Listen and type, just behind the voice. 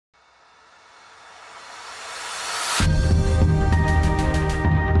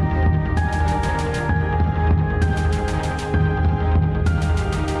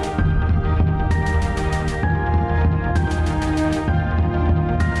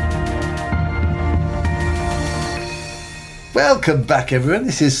Welcome back, everyone.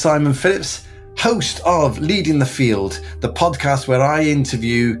 This is Simon Phillips, host of Leading the Field, the podcast where I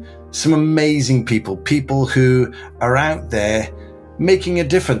interview some amazing people who are out there making a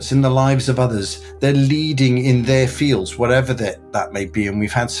difference in the lives of others. They're leading in their fields, whatever that may be. And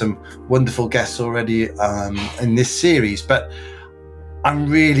we've had some wonderful guests already in this series, but I'm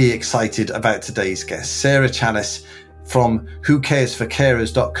really excited about today's guest. Sarah Chalice from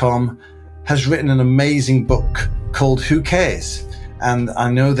WhoCaresForCarers.com has written an amazing book called Who Cares? And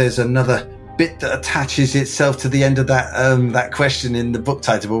I know there's another bit that attaches itself to the end of that question in the book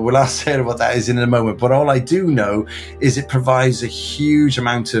title, but we'll ask Sarah what that is in a moment. But all I do know is it provides a huge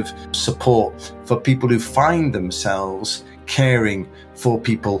amount of support for people who find themselves caring for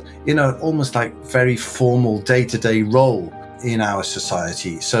people in a almost like very formal day-to-day role in our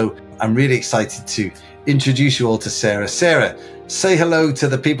society. So I'm really excited to introduce you all to Sarah. Sarah, say hello to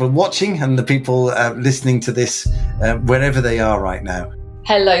the people watching and the people listening to this wherever they are right now.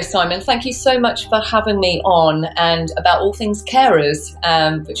 Hello, Simon. Thank you so much for having me on and about all things carers,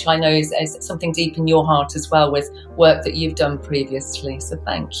 which I know is something deep in your heart as well with work that you've done previously. So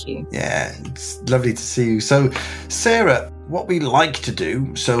thank you. Yeah, it's lovely to see you. So, Sarah, what we like to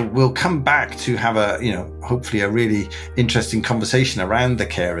do, so we'll come back to have hopefully a really interesting conversation around the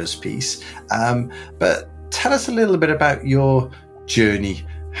carers piece. But tell us a little bit about your journey.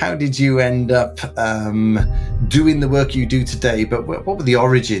 How did you end up doing the work you do today? But what were the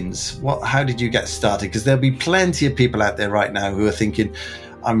origins? How did you get started? Because there'll be plenty of people out there right now who are thinking,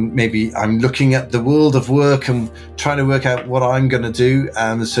 I'm looking at the world of work and trying to work out what I'm going to do.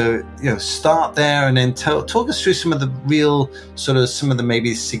 So start there and then talk us through some of the real some of the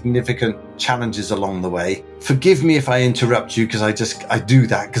maybe significant challenges along the way. Forgive me if I interrupt you, because I do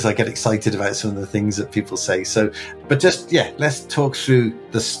that because I get excited about some of the things that people say. So, but let's talk through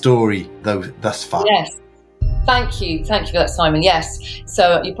the story though thus far. Yes. Thank you for that, Simon. Yes.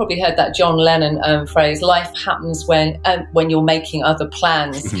 So you probably heard that John Lennon phrase, life happens when you're making other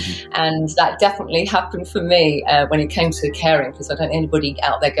plans. And that definitely happened for me when it came to caring, because I don't think anybody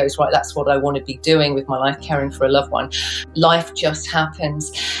out there goes, right, that's what I want to be doing with my life, caring for a loved one. Life just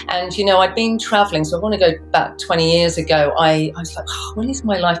happens. And, I'd been traveling. So I want to go back 20 years ago. I was like, when is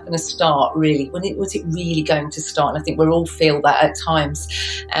my life going to start, really? Was it really going to start? And I think we all feel that at times.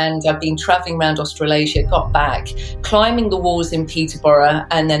 And I've been traveling around Australasia, got back, climbing the walls in Peterborough,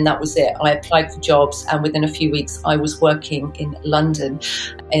 and then that was it. I applied for jobs, and within a few weeks I was working in London,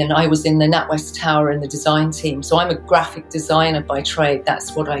 and I was in the NatWest Tower in the design team. So I'm a graphic designer by trade.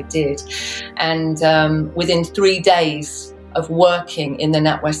 That's what I did. And within 3 days of working in the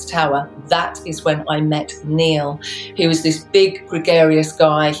NatWest Tower, that is when I met Neil, who was this big, gregarious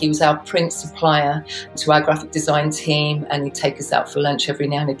guy. He was our print supplier to our graphic design team, and he'd take us out for lunch every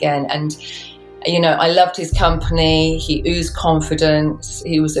now and again. And I loved his company. He oozed confidence.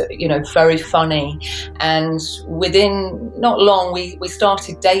 He was, very funny. And within not long, we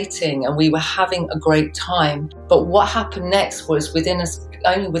started dating, and we were having a great time. But what happened next was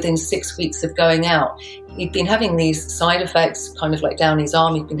only within 6 weeks of going out, he'd been having these side effects kind of like down his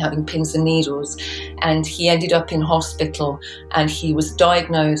arm. He'd been having pins and needles, and he ended up in hospital, and he was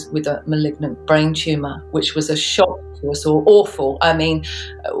diagnosed with a malignant brain tumour, which was a shock to us all. Awful. I mean,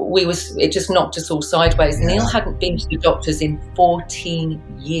 it just knocked us all sideways. Yeah. Neil hadn't been to the doctors in 14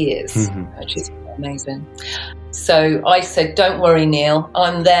 years, which is amazing. So I said, don't worry, Neil,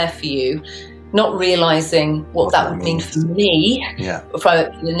 I'm there for you. Not realising what that would mean for me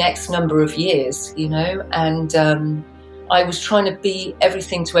for the next number of years, and I was trying to be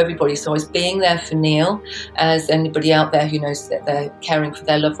everything to everybody. So I was being there for Neil, as anybody out there who knows that they're caring for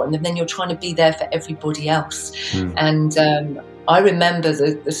their loved one, and then you're trying to be there for everybody else. And I remember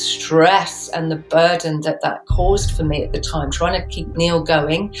the stress and the burden that caused for me at the time, trying to keep Neil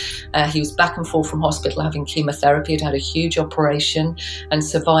going. He was back and forth from hospital having chemotherapy. He'd had a huge operation and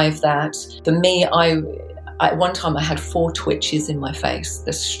survived that. For me, at one time I had 4 twitches in my face.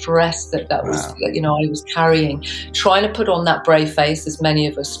 The stress that was, I was carrying, trying to put on that brave face, as many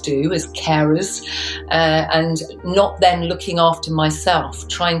of us do as carers, and not then looking after myself,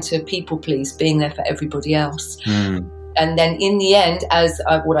 trying to people please, being there for everybody else. And then in the end, as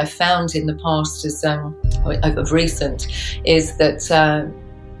what I found in the past is of recent, is that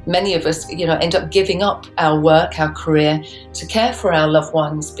many of us, end up giving up our work, our career, to care for our loved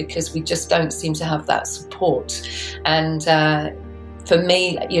ones, because we just don't seem to have that support. And for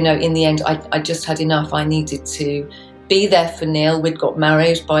me, in the end, I just had enough. I needed to be there for Neil. We'd got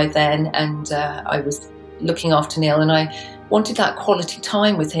married by then, and I was looking after Neil, and I wanted that quality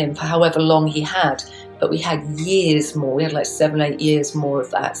time with him for however long he had. But we had years more. We had like 7-8 years more of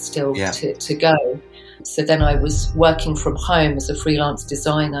that still to go. So then I was working from home as a freelance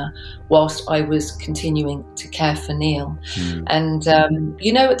designer whilst I was continuing to care for Neil. And,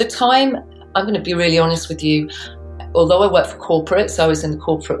 at the time, I'm going to be really honest with you, although I worked for corporate, so I was in the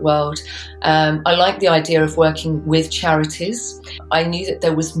corporate world, I liked the idea of working with charities. I knew that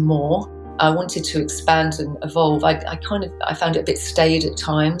there was more. I wanted to expand and evolve. I found it a bit staid at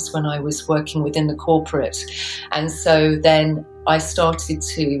times when I was working within the corporate. And so then I started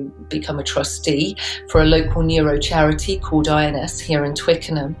to become a trustee for a local neuro charity called INS here in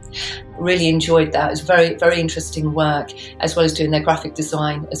Twickenham. Really enjoyed that. It was very, very interesting work, as well as doing their graphic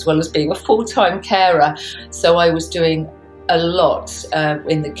design, as well as being a full-time carer. So I was doing a lot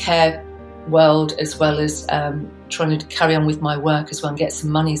in the care world, as well as trying to carry on with my work as well and get some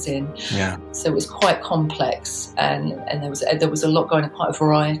monies in. Yeah. So it was quite complex, and there was a lot going on, quite a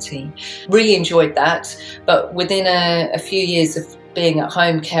variety. Really enjoyed that, but within a few years of being at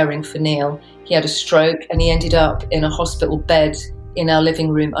home caring for Neil, he had a stroke and he ended up in a hospital bed in our living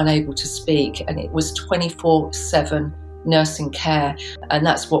room, unable to speak, and it was 24/7 nursing care, and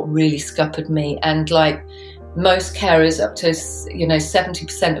that's what really scuppered me. And like most carers, up to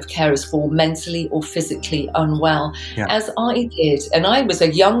 70% of carers fall mentally or physically unwell, as I did. And I was a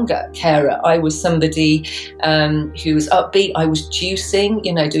younger carer. I was somebody who was upbeat. I was juicing,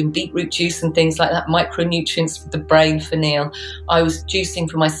 doing beetroot juice and things like that, micronutrients for the brain for Neil. I was juicing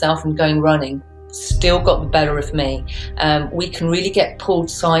for myself and going running. Still got the better of me. We can really get pulled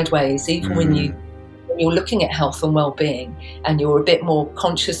sideways, even when you're looking at health and well-being and you're a bit more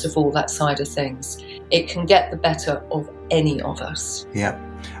conscious of all that side of things. It can get the better of any of us. Yeah.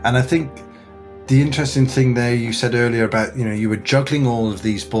 And I think the interesting thing there you said earlier about, you were juggling all of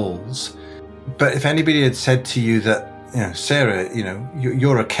these balls, but if anybody had said to you that, Sarah,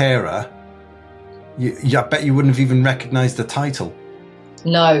 you're a carer, I bet you wouldn't have even recognised the title.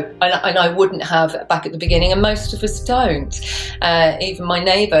 No, and I wouldn't have back at the beginning, and most of us don't. Even my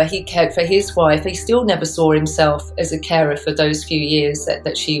neighbour, he cared for his wife. He still never saw himself as a carer for those few years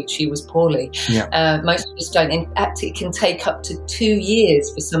that she was poorly. Yeah. Most of us don't. In fact, it can take up to 2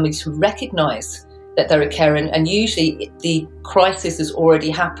 years for somebody to recognise that they're a carer, and usually the crisis has already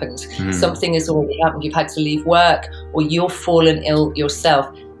happened. Something has already happened. You've had to leave work, or you've fallen ill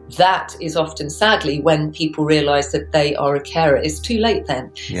yourself. That is often, sadly, when people realise that they are a carer. It's too late then.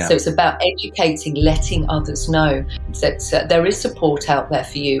 Yeah. So it's about educating, letting others know that there is support out there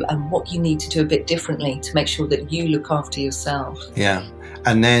for you and what you need to do a bit differently to make sure that you look after yourself. Yeah.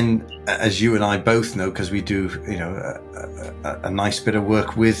 And then, as you and I both know, because we do, a nice bit of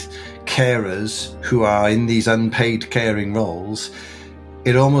work with carers who are in these unpaid caring roles,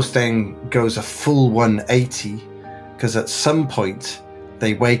 it almost then goes a full 180, because at some point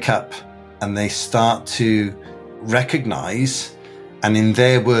they wake up and they start to recognize, and in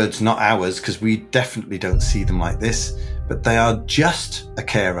their words, not ours, because we definitely don't see them like this, but they are just a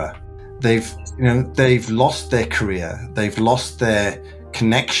carer. They've lost their career. They've lost their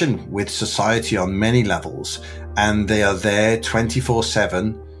connection with society on many levels, and they are there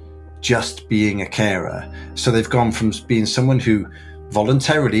 24/7 just being a carer. So they've gone from being someone who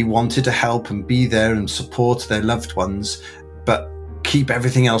voluntarily wanted to help and be there and support their loved ones, but keep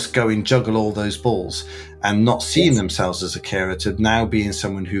everything else going, juggle all those balls, and not seeing themselves as a carer, to now being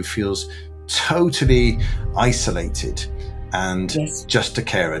someone who feels totally isolated and just a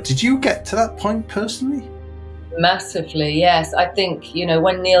carer. Did you get to that point personally? Massively, yes. I think,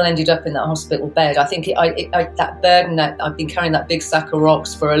 when Neil ended up in that hospital bed, I think that burden, that I've been carrying that big sack of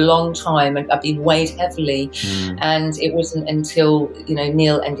rocks for a long time, and I've been weighed heavily. And it wasn't until,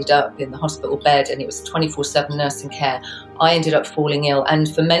 Neil ended up in the hospital bed and it was 24/7 nursing care, I ended up falling ill.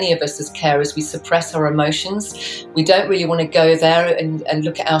 And for many of us as carers, we suppress our emotions. We don't really want to go there and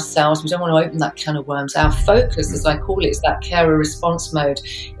look at ourselves. We don't want to open that can of worms. Our focus, as I call it, is that carer response mode,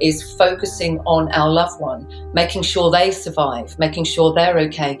 is focusing on our loved one, making sure they survive, making sure they're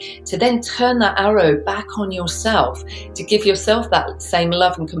okay, to then turn that arrow back on yourself, to give yourself that same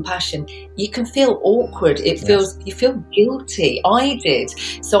love and compassion. You can feel awkward. You feel guilty. I did.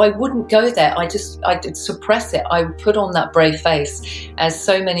 So I wouldn't go there. I did suppress it. I would put on that brave face, as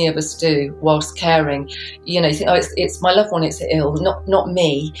so many of us do whilst caring. You think, it's my loved one, it's ill, not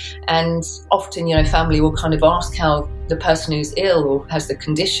me. And often, family will kind of ask how the person who's ill or has the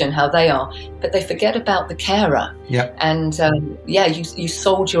condition, how they are, but they forget about the carer. Yeah. And you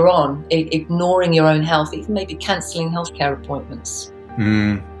soldier on, ignoring your own health, even maybe cancelling healthcare appointments.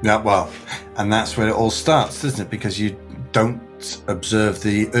 Yeah, well, and that's where it all starts, doesn't it? Because you don't observe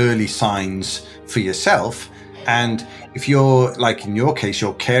the early signs for yourself. And if you're, like in your case,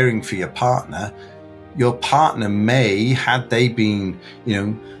 you're caring for your partner may, had they been,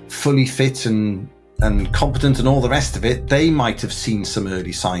 fully fit and and competent and all the rest of it, they might have seen some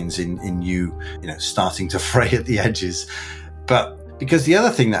early signs in you, starting to fray at the edges. But because the other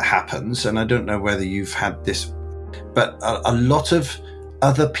thing that happens, and I don't know whether you've had this, but a lot of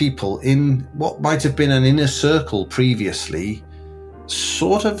other people in what might have been an inner circle previously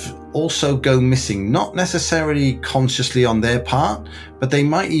sort of also go missing, not necessarily consciously on their part, but they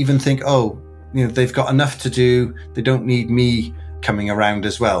might even think, they've got enough to do, they don't need me coming around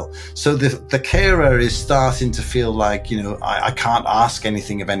as well. So the carer is starting to feel like, I can't ask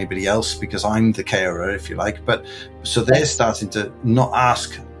anything of anybody else because I'm the carer, if you like. But so they're starting to not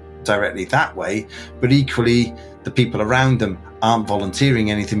ask directly that way, but equally the people around them aren't volunteering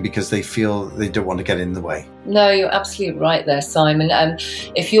anything because they feel they don't want to get in the way. No, you're absolutely right there, Simon.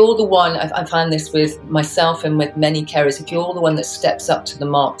 If you're the one, I found this with myself and with many carers, if you're the one that steps up to the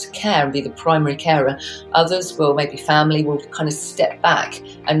mark to care and be the primary carer, others will, maybe family, will kind of step back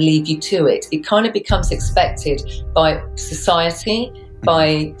and leave you to it. It kind of becomes expected by society,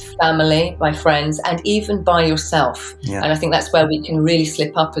 by family, by friends, and even by yourself. Yeah. And I think that's where we can really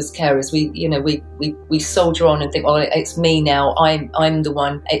slip up as carers. We soldier on and think, well, it's me now. I'm the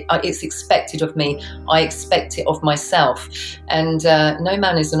one. It's expected of me. I expect it of myself. And no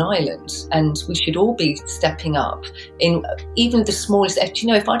man is an island. And we should all be stepping up in even the smallest.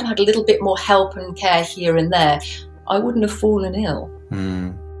 If I'd had a little bit more help and care here and there, I wouldn't have fallen ill.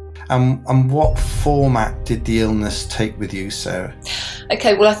 And what format did the illness take with you, Sarah?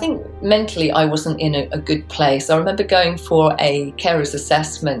 Okay, well, I think mentally I wasn't in a good place. I remember going for a carer's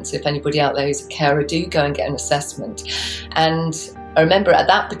assessment. If anybody out there who's a carer, do go and get an assessment. And I remember at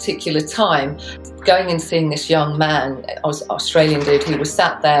that particular time going and seeing this young man, Australian dude, who was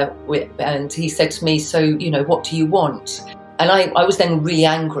sat there and he said to me, so, what do you want? And I was then really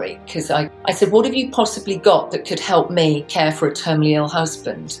angry because I said, what have you possibly got that could help me care for a terminally ill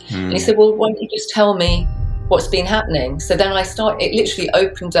husband? And he said, well, why don't you just tell me what's been happening? So then it literally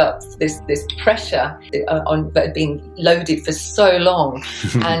opened up this pressure that had been loaded for so long.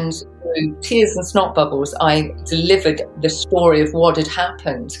 And through tears and snot bubbles, I delivered the story of what had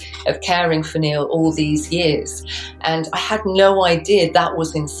happened, of caring for Neil all these years. And I had no idea that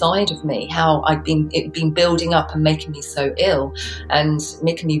was inside of me, how it'd been building up and making me so ill and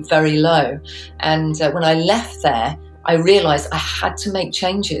making me very low. And when I left there, I realised I had to make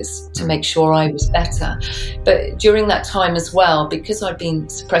changes to make sure I was better. But during that time as well, because I'd been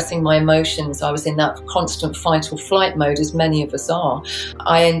suppressing my emotions, I was in that constant fight or flight mode, as many of us are.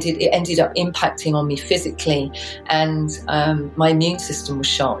 It ended up impacting on me physically, and my immune system was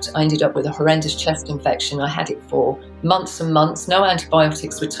shot. I ended up with a horrendous chest infection. I had it for months and months. No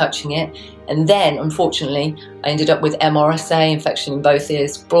antibiotics were touching it. And then, unfortunately, I ended up with MRSA infection in both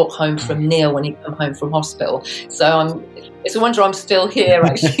ears, brought home from Neil when he came home from hospital. So it's a wonder I'm still here,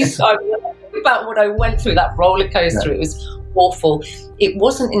 actually. So I'm thinking about what I went through, that roller coaster. Yeah. It was awful. It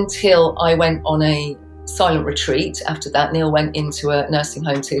wasn't until I went on a silent retreat after that. Neil went into a nursing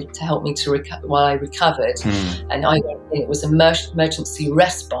home to help me while I recovered. And I went in. It was emergency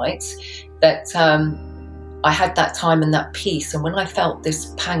respite that I had that time and that peace. And when I felt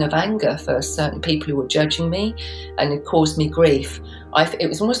this pang of anger for certain people who were judging me and it caused me grief, it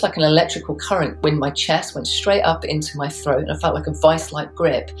was almost like an electrical current when my chest went straight up into my throat, and I felt like a vice-like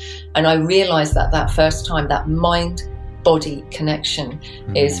grip. And I realised that first time, that mind-body connection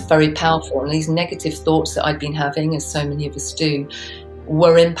is very powerful. And these negative thoughts that I'd been having, as so many of us do,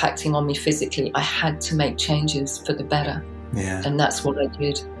 were impacting on me physically. I had to make changes for the better. Yeah. And that's what I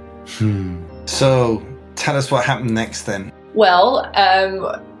did. So tell us what happened next then. Well,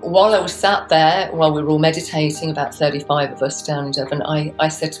 while I was sat there, while we were all meditating, about 35 of us down in Devon, I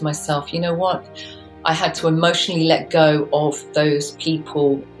said to myself, you know what? I had to emotionally let go of those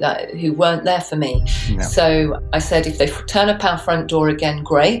people who weren't there for me. No. So I said, if they turn up our front door again,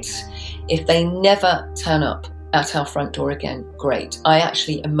 great. If they never turn up at our front door again, great. I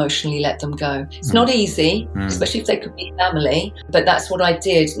actually emotionally let them go. It's not easy, especially if they could be family, but that's what I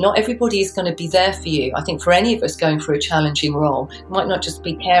did. Not everybody is going to be there for you. I think for any of us going through a challenging role, it might not just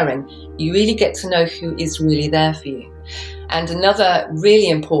be caring. You really get to know who is really there for you. And another really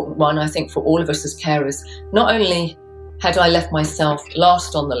important one, I think, for all of us as carers, not only had I left myself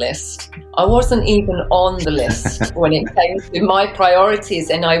last on the list, I wasn't even on the list when it came to my priorities.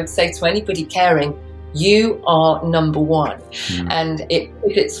 And I would say to anybody caring, you are number one. And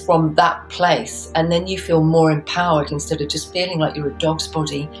it's from that place. And then you feel more empowered instead of just feeling like you're a dog's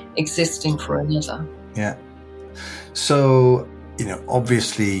body existing for another. Yeah. So,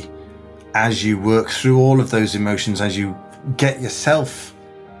 obviously, as you work through all of those emotions, as you get yourself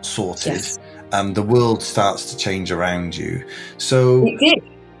sorted, the world starts to change around you. So it did.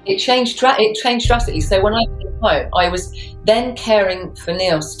 It changed drastically. So when I came home, I was then caring for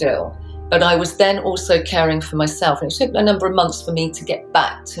Neil still, but I was then also caring for myself. And it took a number of months for me to get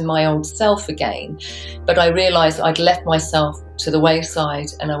back to my old self again. But I realised I'd left myself to the wayside,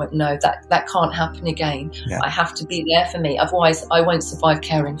 and I went, no, that can't happen again. Yeah. I have to be there for me. Otherwise, I won't survive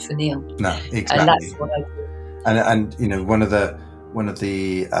caring for Neil. No, exactly. And that's what I do. And you know, one of the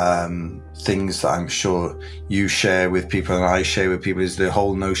things that I'm sure you share with people and I share with people is the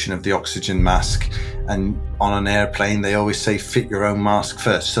whole notion of the oxygen mask. And on an airplane, they always say, fit your own mask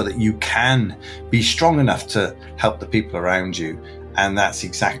first so that you can be strong enough to help the people around you. And that's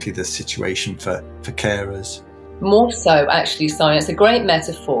exactly the situation for carers. More so, actually, Simon. It's a great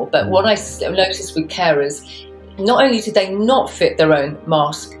metaphor. But what I noticed with carers, not only did they not fit their own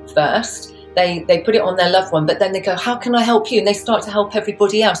mask first, they put it on their loved one, but then they go, how can I help you? And they start to help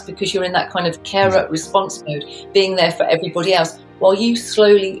everybody else, because you're in that kind of carer response mode, being there for everybody else, while you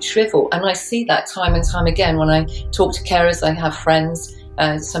slowly shrivel. And I see that time and time again when I talk to carers. I have friends,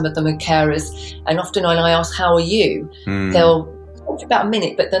 some of them are carers, and often when I ask, how are you? They'll talk for about a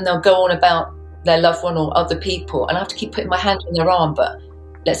minute, but then they'll go on about their loved one or other people, and I have to keep putting my hand on their arm, but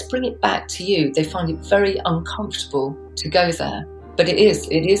let's bring it back to you. They find it very uncomfortable to go there. But it is.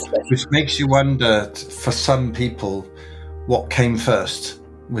 Which makes you wonder, for some people, what came first?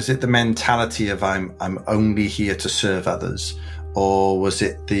 Was it the mentality of I'm only here to serve others, or was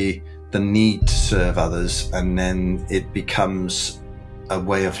it the need to serve others, and then it becomes a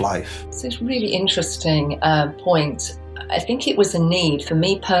way of life? So it's a really interesting point. I think it was a need. For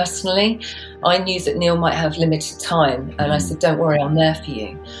me personally, I knew that Neil might have limited time, and I said, don't worry, I'm there for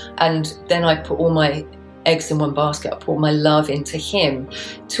you. And then I put all my eggs in one basket. I poured my love into him,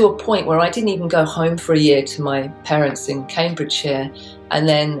 to a point where I didn't even go home for a year to my parents in Cambridgeshire. And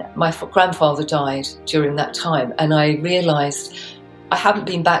then my grandfather died during that time, and I realised I hadn't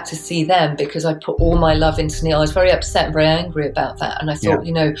been back to see them because I put all my love into Neil. I was very upset and very angry about that, and I thought,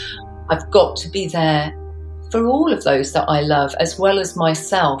 you know, I've got to be there for all of those that I love, as well as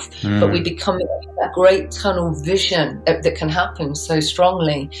myself. But we become that great tunnel vision that can happen so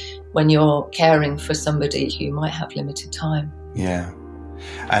strongly when you're caring for somebody who might have limited time. Yeah.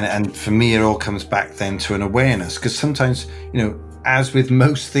 And for me, it all comes back then to an awareness, because sometimes, you know, as with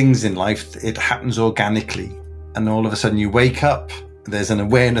most things in life, it happens organically. And all of a sudden you wake up, there's an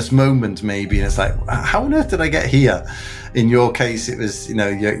awareness moment maybe, and it's like, how on earth did I get here? In your case, it was, you know,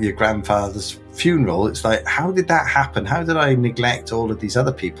 your grandfather's funeral. It's like, how did that happen? How did I neglect all of these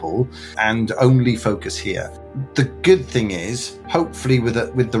other people and only focus here? The good thing is, hopefully with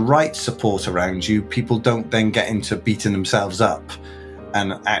the right support around you, people don't then get into beating themselves up,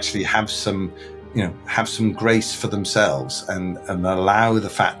 and actually have some grace for themselves, and allow the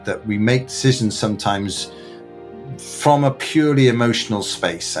fact that we make decisions sometimes from a purely emotional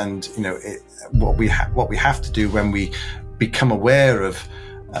space. And, you know, what we have to do when we become aware of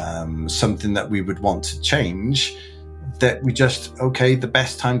something that we would want to change, that we just, the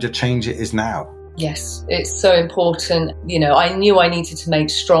best time to change it is now. Yes, it's so important. You know, I knew I needed to make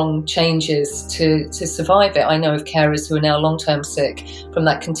strong changes to survive it. I know of carers who are now long-term sick from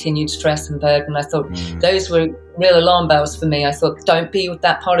that continued stress and burden. I thought those were real alarm bells for me. I thought, don't be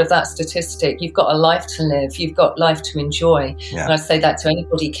that part of that statistic. You've got a life to live. You've got life to enjoy. Yeah. And I say that to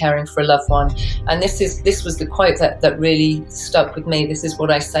anybody caring for a loved one. And this was the quote that really stuck with me. This is what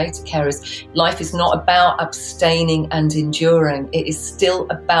I say to carers. Life is not about abstaining and enduring. It is still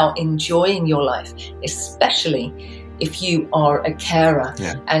about enjoying your life, especially if you are a carer.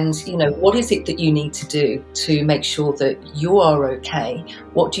 Yeah. And, you know, what is it that you need to do to make sure that you are okay?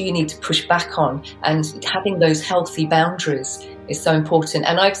 What do you need to push back on? And having those healthy boundaries is so important.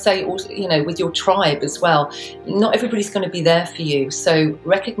 And I'd say also, you know, with your tribe as well, not everybody's going to be there for you. So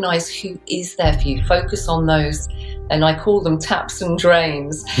recognize who is there for you. Focus on those. And I call them taps and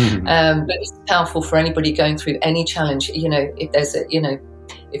drains. But it's powerful for anybody going through any challenge. You know, if there's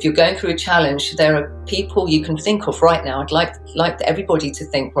if you're going through a challenge, there are people you can think of right now. I'd like everybody to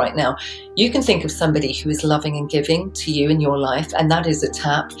think right now. You can think of somebody who is loving and giving to you in your life, and that is a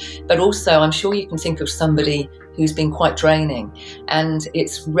tap. But also, I'm sure you can think of somebody who's been quite draining, and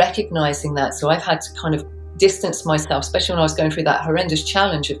it's recognizing that. So I've had to kind of distance myself, especially when I was going through that horrendous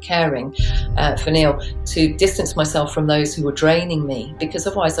challenge of caring for Neil, to distance myself from those who were draining me, because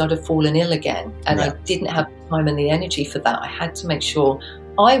otherwise I'd have fallen ill again. And I didn't have the time and the energy for that. I had to make sure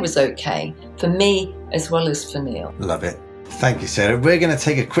I was okay, for me as well as for Neil. Love it. Thank you, Sarah. We're going to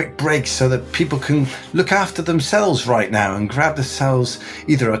take a quick break so that people can look after themselves right now and grab themselves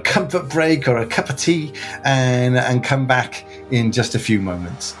either a comfort break or a cup of tea, and come back in just a few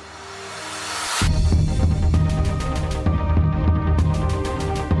moments.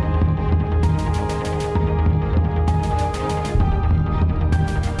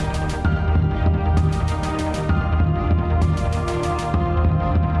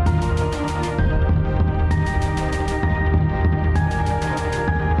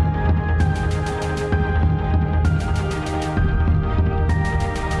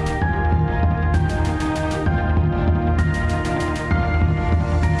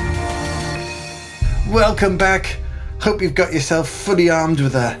 welcome back. Hope you've got yourself fully armed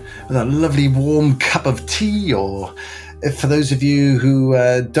with a lovely warm cup of tea, or if for those of you who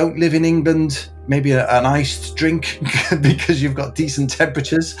don't live in England, maybe an iced drink because you've got decent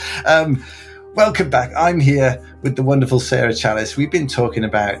temperatures. Welcome back. I'm here with the wonderful Sarah Challis. We've been talking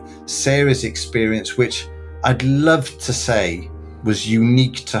about Sarah's experience, which I'd love to say was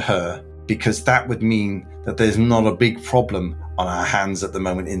unique to her, because that would mean that there's not a big problem on our hands at the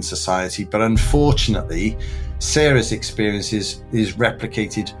moment in society. But unfortunately, Sarah's experience is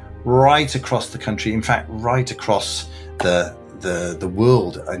replicated right across the country, in fact, right across the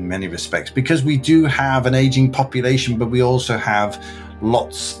world in many respects, because we do have an aging population, but we also have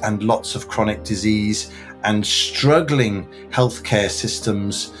lots and lots of chronic disease and struggling healthcare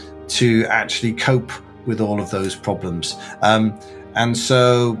systems to actually cope with all of those problems. And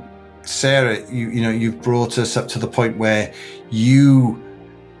so, Sarah, you've brought us up to the point where you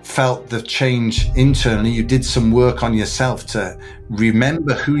felt the change internally. You did some work on yourself to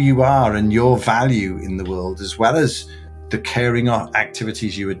remember who you are and your value in the world, as well as the caring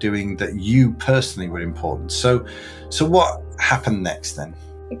activities you were doing that you personally were important. So what happened next then?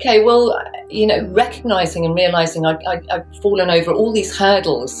 Okay, well, recognizing and realizing I've fallen over all these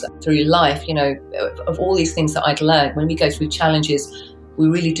hurdles through life, of all these things that I'd learned. When we go through challenges, we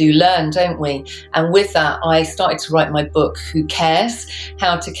really do learn, don't we? And with that, I started to write my book, Who Cares?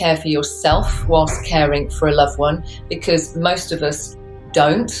 How to Care for Yourself Whilst Caring for a Loved One, because most of us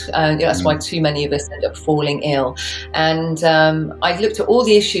don't. That's why too many of us end up falling ill. And I looked at all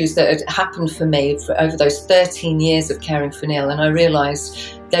the issues that had happened for me over those 13 years of caring for Neil, and I realised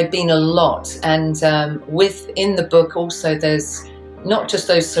there'd been a lot. And within the book also, there's not just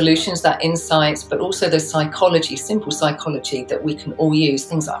those solutions, that insights, but also the psychology, simple psychology that we can all use.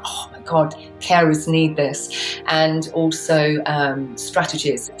 Things like, oh my God, carers need this. And also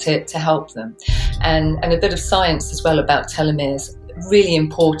strategies to help them. And a bit of science as well about telomeres. Really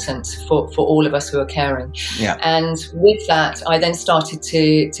important for all of us who are caring. Yeah. And with that, I then started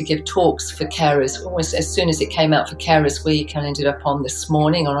to give talks for carers almost as soon as it came out for Carers Week, and ended up on This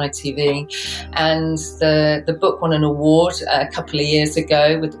Morning on ITV. And the book won an award a couple of years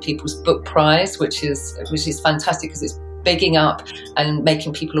ago with the People's Book Prize, which is fantastic, because it's bigging up and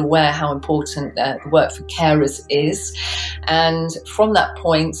making people aware how important the work for carers is. And from that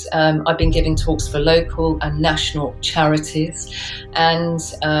point, I've been giving talks for local and national charities, and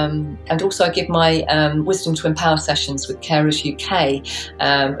also I give my Wisdom to Empower sessions with Carers UK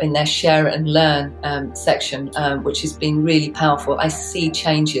in their Share and Learn section, which has been really powerful. I see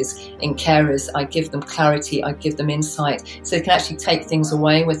changes in carers. I give them clarity, I give them insight, so they can actually take things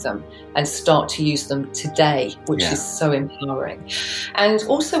away with them and start to use them today, which is so empowering. And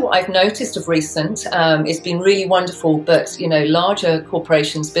also what I've noticed of recent, it's been really wonderful, but larger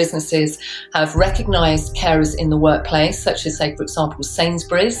corporations, businesses have recognised carers in the workplace, such as, say, for example,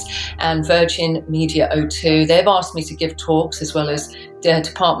 Sainsbury's and Virgin Media O2. They've asked me to give talks, as well as the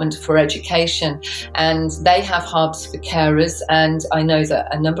Department for Education, and they have hubs for carers, and I know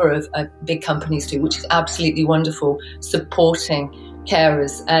that a number of big companies do, which is absolutely wonderful, supporting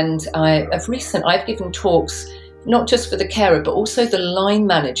carers. And I've given talks not just for the carer, but also the line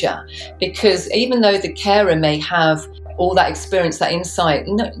manager, because even though the carer may have all that experience, that insight,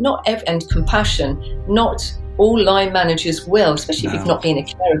 and compassion, not all line managers will, especially if you've not been a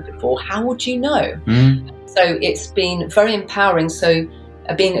carer before. How would you know? So it's been very empowering. So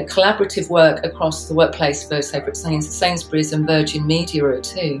being a collaborative work across the workplace for, say, Sainsbury's and Virgin Media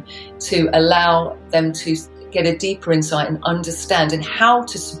O2, to allow them to get a deeper insight and understand and how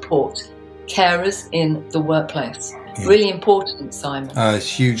to support carers in the workplace. Really important, Simon. It's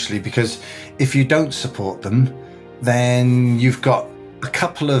hugely, because if you don't support them, then you've got a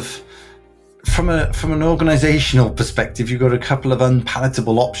couple of, from an organisational perspective, you've got a couple of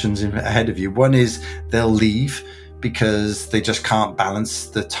unpalatable options ahead of you. One is they'll leave because they just can't balance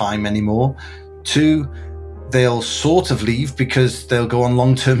the time anymore. Two, they'll sort of leave because they'll go on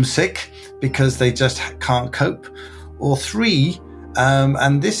long-term sick because they just can't cope. Or three,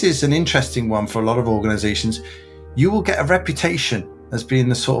 and this is an interesting one for a lot of organisations, you will get a reputation as being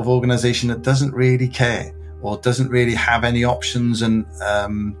the sort of organisation that doesn't really care or doesn't really have any options and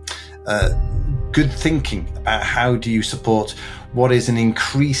good thinking about how do you support what is an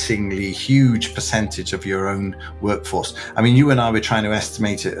increasingly huge percentage of your own workforce. I mean, you and I were trying to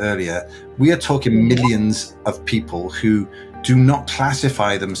estimate it earlier. We are talking millions of people who do not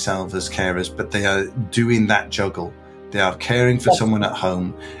classify themselves as carers, but they are doing that juggle. They are caring for someone at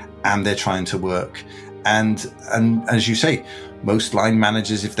home and they're trying to work. And as you say, most line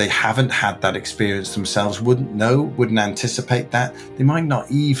managers, if they haven't had that experience themselves, wouldn't anticipate that. They might not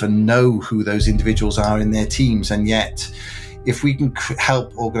even know who those individuals are in their teams. And yet, if we can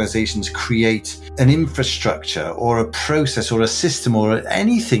help organizations create an infrastructure or a process or a system or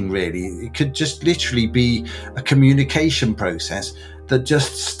anything really, it could just literally be a communication process that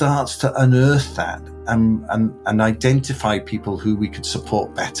just starts to unearth that and identify people who we could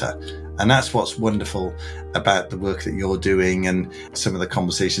support better. And that's what's wonderful about the work that you're doing and some of the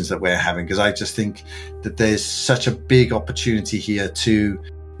conversations that we're having, because I just think that there's such a big opportunity here to,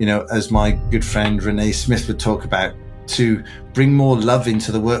 as my good friend Renee Smith would talk about, to bring more love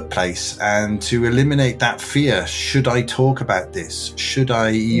into the workplace and to eliminate that fear. Should I talk about this? Should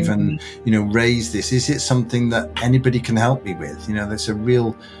I even, raise this? Is it something that anybody can help me with? There's a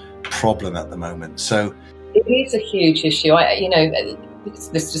real problem at the moment. So it is a huge issue.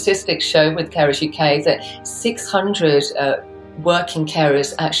 The statistics show with Carers UK that 600 working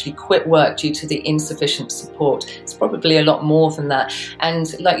carers actually quit work due to the insufficient support. It's probably a lot more than that.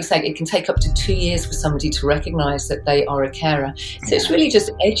 And like you say, it can take up to 2 years for somebody to recognise that they are a carer. So it's really just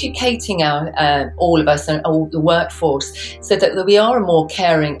educating all of us and all the workforce so that we are a more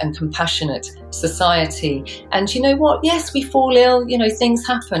caring and compassionate society. And you know what? Yes, we fall ill, things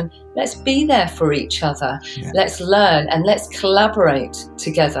happen. Let's be there for each other. Yeah. Let's learn and let's collaborate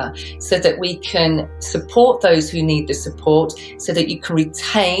together so that we can support those who need the support, so that you can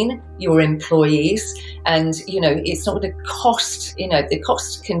retain your employees. And, it's not going to cost, the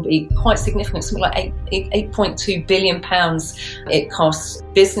cost can be quite significant, something like £8.2 billion it costs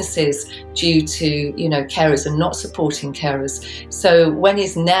businesses due to, carers and not supporting carers. So when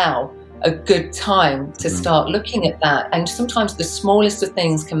is now a good time to start looking at that? And sometimes the smallest of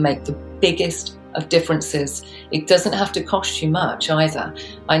things can make the biggest of differences. It doesn't have to cost you much either.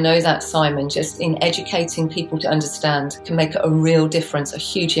 I know that, Simon, just in educating people to understand can make a real difference, a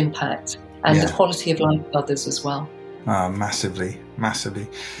huge impact, and the quality of life of others as well. Massively.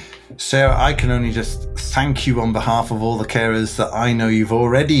 Sarah, I can only just thank you on behalf of all the carers that I know you've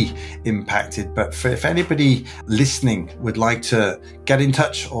already impacted. But if anybody listening would like to get in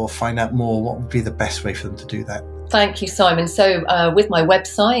touch or find out more, what would be the best way for them to do that? Thank you, Simon. So with my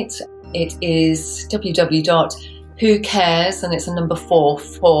website, it is www.whocares, and it's a number 4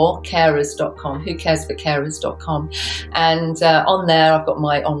 for carers.com, whocaresforcarers.com. And on there, I've got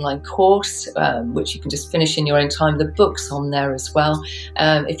my online course, which you can just finish in your own time. The book's on there as well.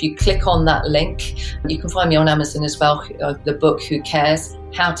 If you click on that link, you can find me on Amazon as well, the book, Who Cares?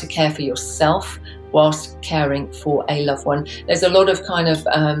 How to Care for Yourself whilst caring for a loved one. There's a lot of kind of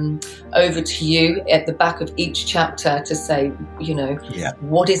over to you at the back of each chapter to say,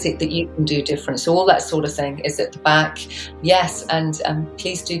 what is it that you can do different? So all that sort of thing is at the back. Yes, and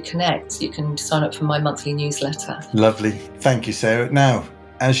please do connect. You can sign up for my monthly newsletter. Lovely. Thank you, Sarah. Now,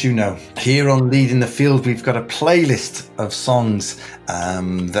 as you know, here on Leading the Field, we've got a playlist of songs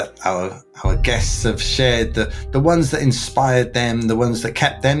that our guests have shared, the ones that inspired them, the ones that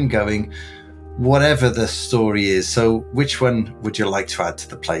kept them going, whatever the story is. So which one would you like to add to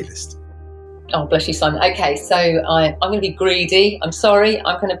the playlist? Oh, bless you, Simon. Okay, so I'm going to be greedy. I'm sorry.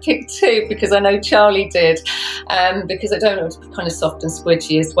 I'm going to pick 2 because I know Charlie did, because I don't want to be kind of soft and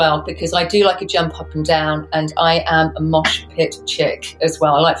squidgy as well, because I do like a jump up and down, and I am a mosh pit chick as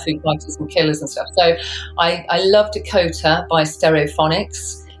well. I like Foo Fighters and Killers and stuff. So I love Dakota by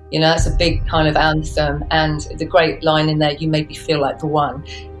Stereophonics. That's a big kind of anthem, and the great line in there, you make me feel like the one,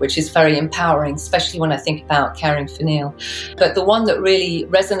 which is very empowering, especially when I think about caring for Neil. But the one that really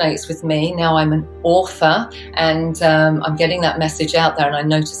resonates with me, now I'm an author and I'm getting that message out there and I'm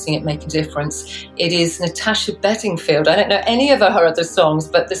noticing it make a difference, it is Natasha Bedingfield. I don't know any of her other songs,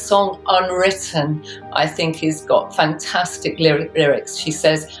 but the song Unwritten, I think, has got fantastic lyrics. She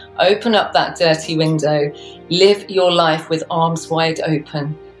says, open up that dirty window, live your life with arms wide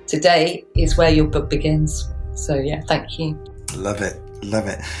open. Today is where your book begins. So thank you. Love it.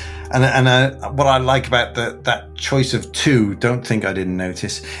 And what I like about that choice of 2, don't think I didn't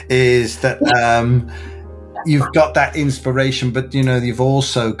notice, is that you've got that inspiration, but you've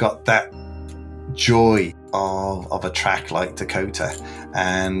also got that joy of a track like Dakota.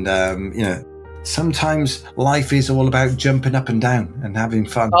 And sometimes life is all about jumping up and down and having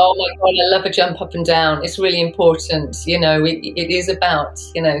fun. Oh my God, I love a jump up and down. It's really important. It is about,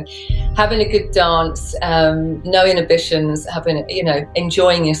 having a good dance, no inhibitions,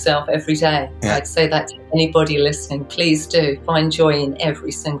 enjoying yourself every day. Yeah. I'd say that to anybody listening. Please do find joy in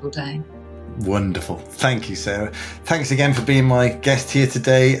every single day. Wonderful. Thank you, Sarah. Thanks again for being my guest here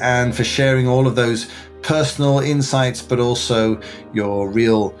today and for sharing all of those personal insights, but also your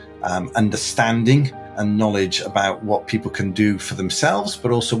real understanding and knowledge about what people can do for themselves,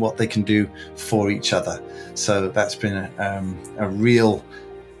 but also what they can do for each other. So that's been a real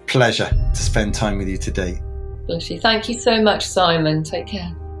pleasure to spend time with you today. Bless you. Thank you so much, Simon. Take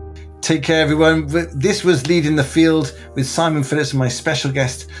care. Take care, everyone. This was Leading the Field with Simon Phillips and my special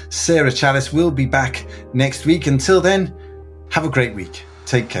guest, Sarah Chalice. We'll be back next week. Until then, have a great week.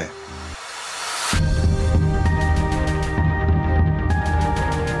 Take care.